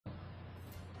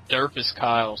Derp is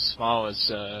Kyle, small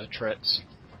is Tretz.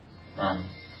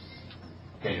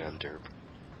 Okay, I'm Derp.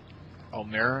 Oh,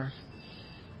 Mirror?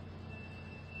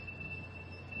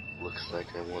 Looks like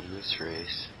I won this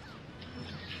race.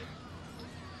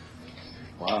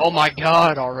 Wow. Oh my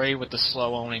god, already with the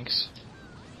slow ownings.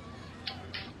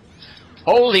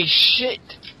 Holy shit!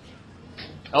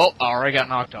 Oh, I already got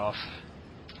knocked off.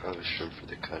 I was shrimp for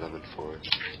the cut, I'm in 4th.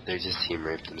 They just team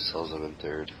raped themselves, I'm in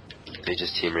 3rd. They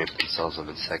just team raped themselves, I'm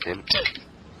in 2nd.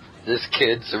 This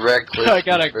kid's reckless. I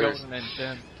got a first. golden and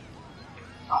 10.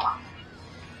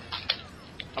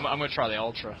 I'm gonna try the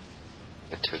Ultra.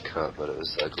 I took cut, but it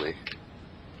was ugly.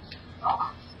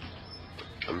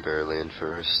 I'm barely in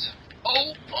 1st.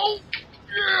 Oh,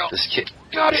 yeah! This kid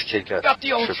got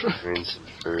the Ultra. triple greens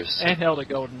in 1st. And held a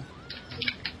golden.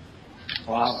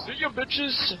 Wow. See ya,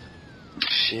 bitches!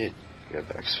 Shit, I got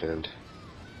backspammed.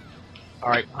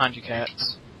 Alright, behind you,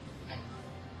 cats.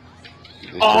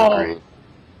 There's Oh! no green.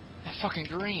 That fucking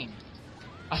green.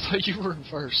 I thought you were in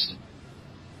 1st.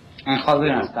 I'm holding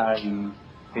a star in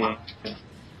the... Alright.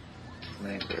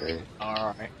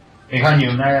 Alright. Behind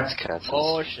you, Naya. It's cats.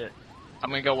 Oh shit. I'm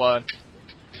gonna go wide.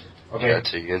 Okay. Yeah,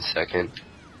 so you're in 2nd.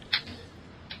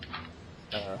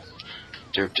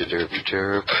 Derp to derp to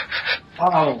derp.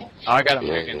 Oh. I got a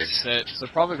Yeah, fucking sit, so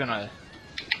probably gonna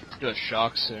do a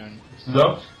shock soon.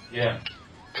 Look? Yeah.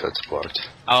 Cut's blocked.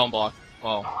 I don't block.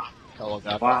 Well, Colo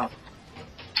got it. Wow.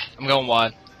 I'm going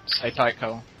wide. Stay tight,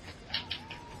 Colo.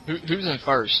 Who's in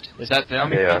 1st? Is that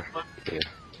them? Yeah. Yeah.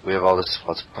 We have all the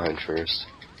spots behind 1st.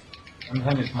 I'm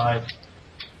having my...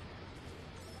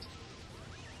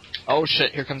 Oh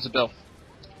shit, here comes the bill.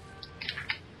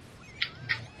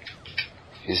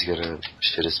 He's gonna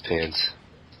shit his pants.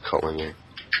 Calling me.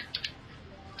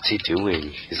 What's he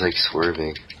doing? He's like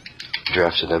swerving.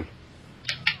 Drafted him.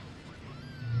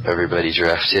 Everybody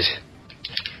drafted.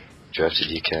 Drafted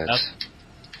you cats.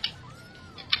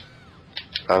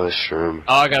 I was shroom.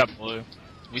 Oh, I got a blue.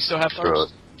 We still have 1st? Bro.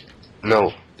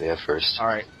 No, they have 1st.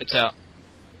 Alright, it's out.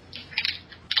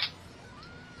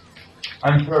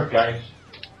 I'm 3rd, guys.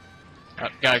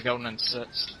 Got a golden and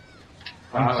 6th.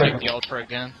 I'm I'll take 2nd. the Ultra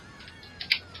again.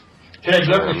 Should I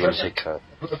block I'm the gonna 1st? take cut.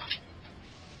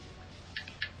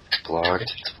 It's blocked.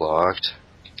 It's blocked.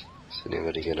 Is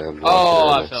anybody gonna unblock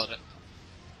Oh, it? I felt it.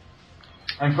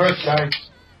 I'm 1st, guys.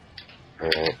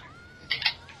 Alright.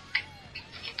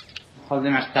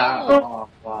 Holding a star. Oh,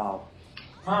 wow.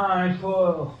 My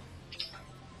full.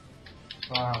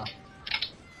 Wow.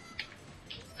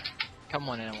 Come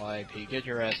on, NYAP. Get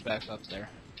your ass back up there.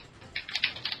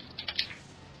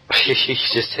 He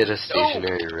just hit a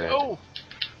stationary red. Oh!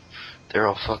 They're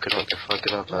all fucking up. They're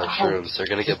fucking up on shrooms. They're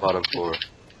gonna get bottom 4.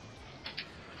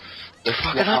 They're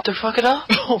fucking up. They're fucking up.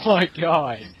 Oh my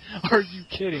god. Are you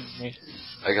kidding me?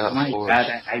 I got My 4. god,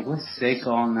 I was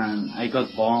second and I got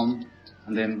bombed.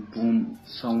 And then, boom,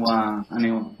 someone, and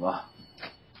it was, wow.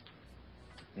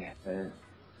 Yeah, but...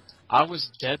 I was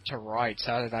dead to rights.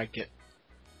 How did I get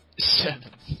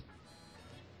 7th?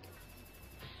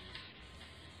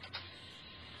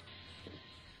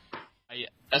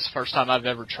 That's the first time I've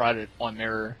ever tried it on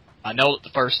mirror. I know it the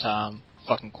first time,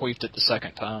 fucking queefed it the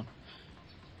 2nd time.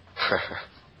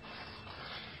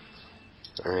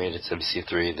 Alright, it's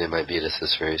MC3. They might beat us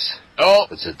this race. Oh!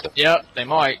 That's it though. Yeah, they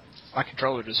might. My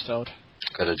controller just failed.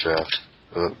 Got a draft.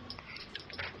 Oh,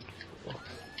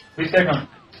 Who's second?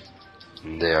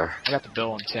 they are. I got the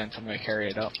bill on 10th. I'm gonna carry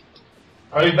it up.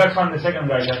 I'll be back on the 2nd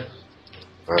guy, guys.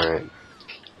 Alright.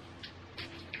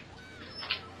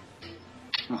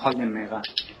 I'm holding Mega.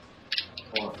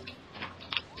 4.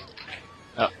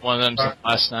 One of them's in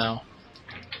last now.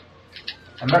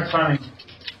 I'm back spamming.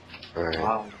 Alright.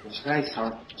 Wow, those guys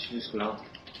are too slow.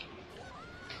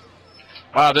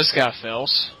 Wow, this guy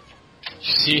fails.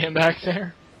 You see him back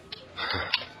there? I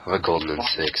have a golden in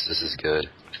 6. This is good.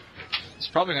 He's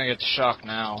probably gonna get the shock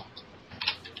now.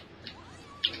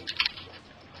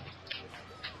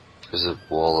 There's a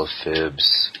wall of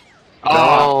fibs.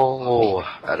 Oh. No!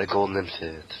 I had a golden in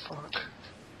 5th. Fuck.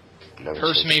 Never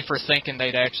Curse changed. me for thinking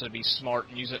they'd actually be smart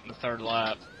and use it in the 3rd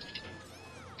lap.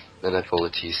 Then I pull a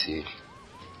TC.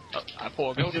 Oh, I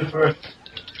pull a I'm go. still 1st.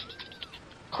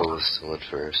 Colo's still in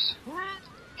 1st.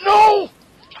 No!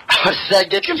 How did that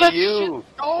get to you?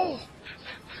 No!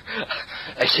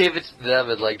 I gave it to them,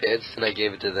 and like the instant I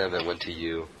gave it to them, it went to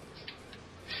you.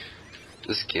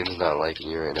 This game's not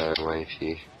liking you right now,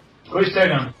 NYP. Who's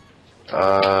second?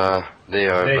 They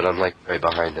are, Hey. but I'm like right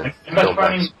behind them. I'm back No,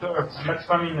 spamming Max. the curve. I'm back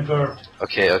spamming the curve.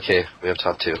 Okay, we have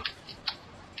top 2.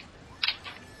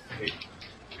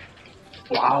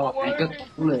 Wow, I got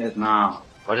bullet now.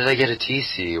 Why did I get a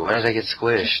TC? Why did I get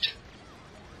squished?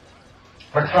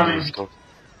 Back spamming.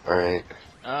 Alright.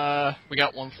 We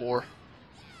got 1-4.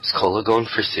 Is Colo going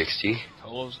for 60?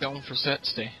 Colo's going for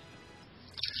 60.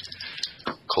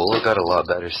 Colo got a lot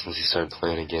better since he started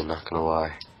playing again, not gonna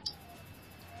lie.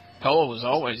 Colo was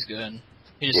always good.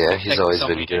 He just Yeah, kept he's taking always so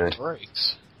been many good.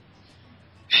 breaks.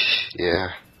 Yeah.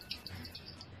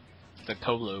 The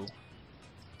Colo.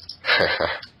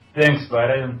 Thanks, but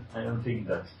I don't think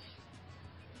that.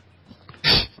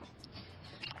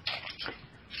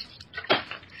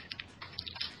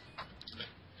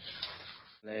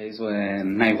 Place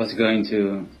when I was going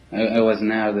to, I was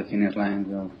near the finish line,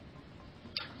 so.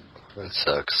 That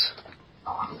sucks.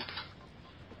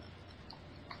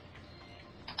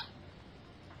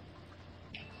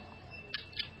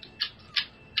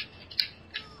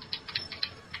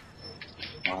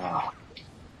 Wow.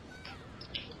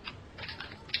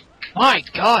 My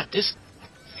God, this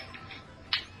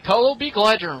Colo, be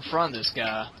glad you're in front of this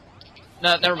guy.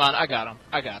 No, never mind. I got him.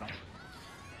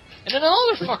 And then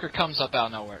another fucker comes up out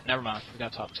of nowhere. Never mind. We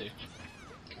got top 2.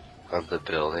 Of the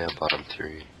bill, they have bottom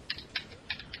 3.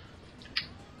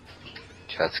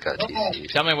 Cat's got TC.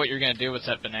 Tell me what you're gonna do with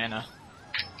that banana.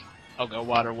 I'll go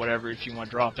wide or whatever if you want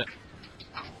to drop it.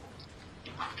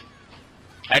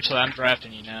 Actually, I'm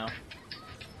drafting you now.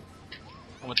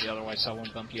 I went the other way, so I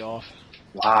won't bump you off.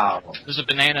 Wow. There's a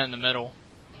banana in the middle.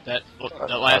 That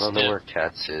I last don't know dip. where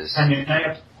Cats is. And you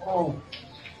oh.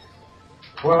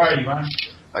 Where are you, man?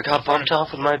 I got bumped off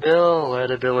with my bill. I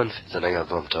had a bill in 5th and I got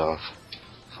bumped off.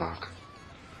 Fuck.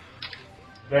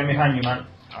 Let me hand you, man.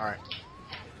 Alright.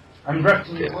 I'm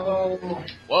drafting you. Yeah.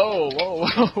 Whoa.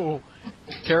 Whoa.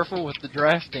 Careful with the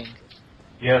drafting.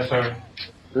 Yes, sir.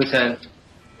 Who said?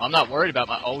 I'm not worried about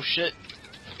my. Oh shit.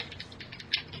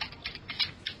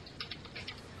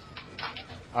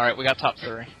 Alright, we got top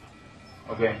 3.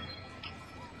 Okay.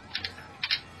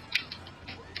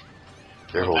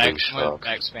 They're holding shock.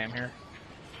 Back spam here.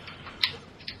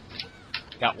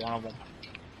 Got one of them.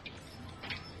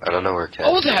 I don't know where Cats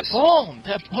Oh, is. that bomb!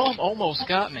 That bomb almost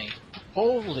got me.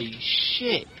 Holy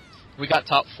shit. We got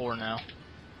top 4 now.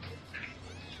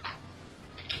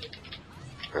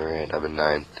 Alright, I'm in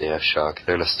 9th. They have shock.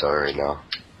 They're in a star right now.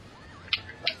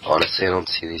 Honestly, I don't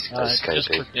see these guys Just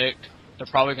Skyping. predict. They're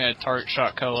probably going to target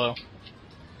shot Colo.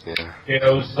 Yeah.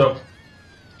 Yeah, what's up?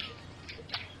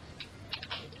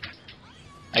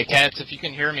 Hey, Cats, if you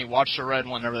can hear me, watch the red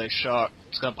whenever they shock.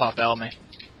 It's going to pop out of me.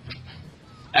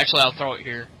 Actually, I'll throw it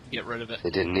here. Get rid of it. They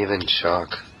didn't even shock.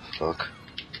 Fuck.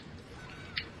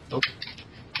 Nope.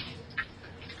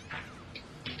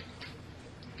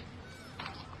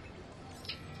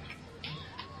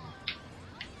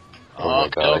 Oh my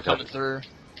God, I got coming through.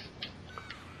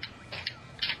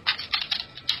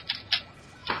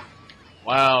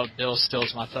 Wow, Bill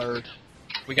steals my 3rd.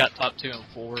 We got top 2 and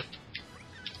 4.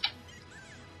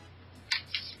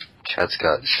 Cats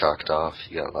got shocked off.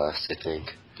 He got last, I think.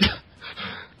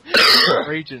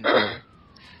 Region.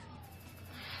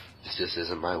 This just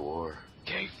isn't my war.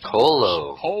 Okay,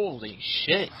 Colo. Holy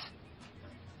shit.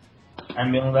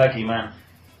 I'm being lucky, man.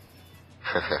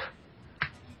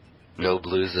 No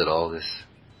blues at all this.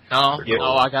 No, Yeah.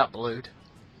 no, I got blued.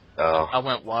 Oh. I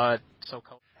went wide. So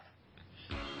cold.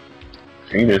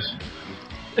 Genius.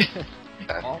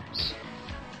 Bumps.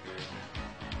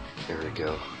 There we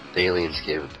go. The aliens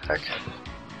gave it back.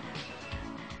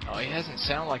 Oh, he hasn't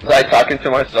sounded like Was I talking to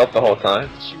myself the whole time?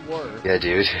 Yes, you were. Yeah,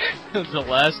 dude. The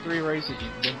last 3 races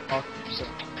you've been talking to yourself.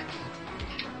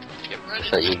 Get I ready.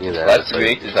 thought you knew that. Last That's 3 why-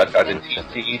 races I've gotten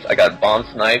DCs, I got bomb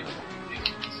sniped.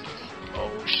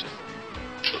 Oh shit.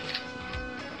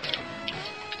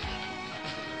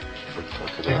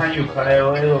 Fucking Behind you,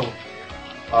 Caio.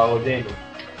 Oh, David.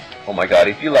 Oh my god,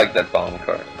 if you like that bomb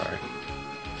card, alright.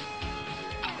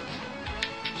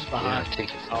 Just Yeah, behind. take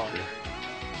it. Oh.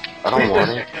 I don't want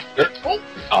it.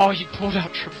 Oh, you pulled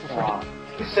out triple. Wow.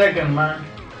 2nd, man.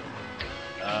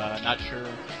 Not sure.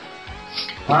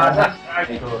 That's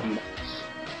actual.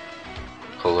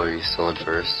 Colo, are you still in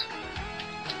 1st?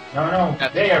 No,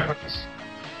 they are first.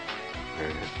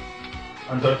 Alright.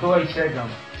 And Tortuga is 2nd.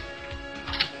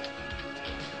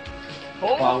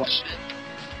 Oh Wow. shit.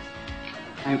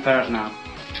 I'm first now.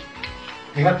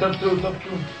 We have top 2.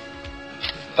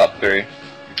 Top 3.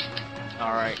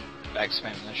 Alright, back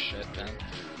spam this shit then.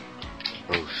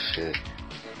 Oh shit.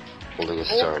 Holding a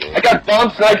star I name. got bomb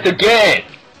sniped again!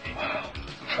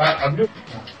 I'm looking.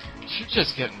 You're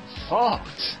just getting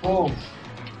fucked. Oh.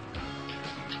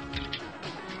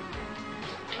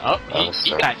 Oh, Oh, he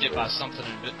sorry. got hit by something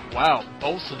a bit. Wow,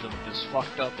 both of them just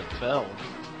fucked up and fell.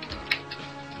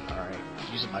 Alright,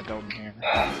 using my golden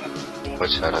hammer.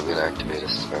 Watch out, I'm gonna activate a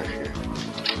star here.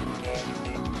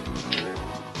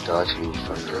 Dodge me,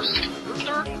 fuckers.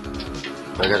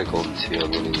 I got a golden 2,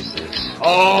 I'm gonna use this.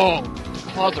 Oh,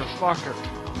 motherfucker.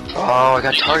 Oh, I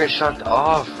got target shocked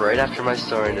off right after my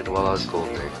star ended while I was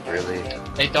golden. Really?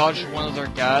 They dodged one of their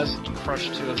guys and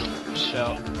crushed 2 of them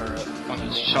shell, or on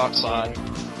his shot side.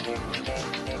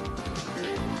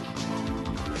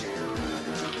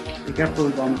 Be careful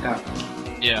with bomb cap.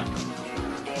 Yeah.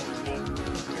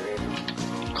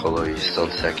 Colo, you still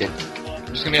in second?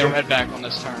 There's gonna be a red back on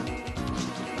this turn.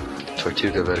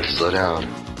 Tortuga better slow down.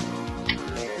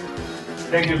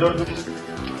 Thank you, Lord.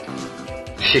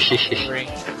 3.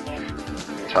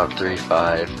 Top 3,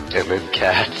 5, and then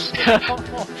cats.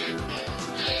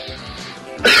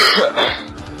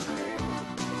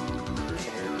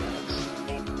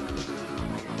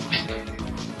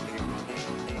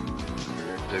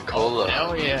 The Colo.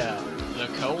 Hell yeah. The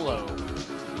Colo.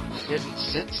 Getting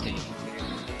 60.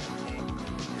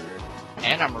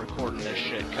 And I'm recording this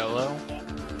shit, Colo.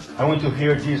 I want to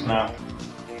hear this now.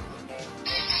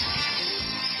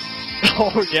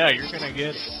 Oh yeah, you're gonna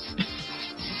get it.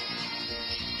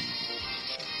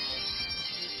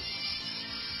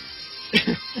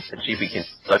 The GP can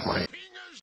suck my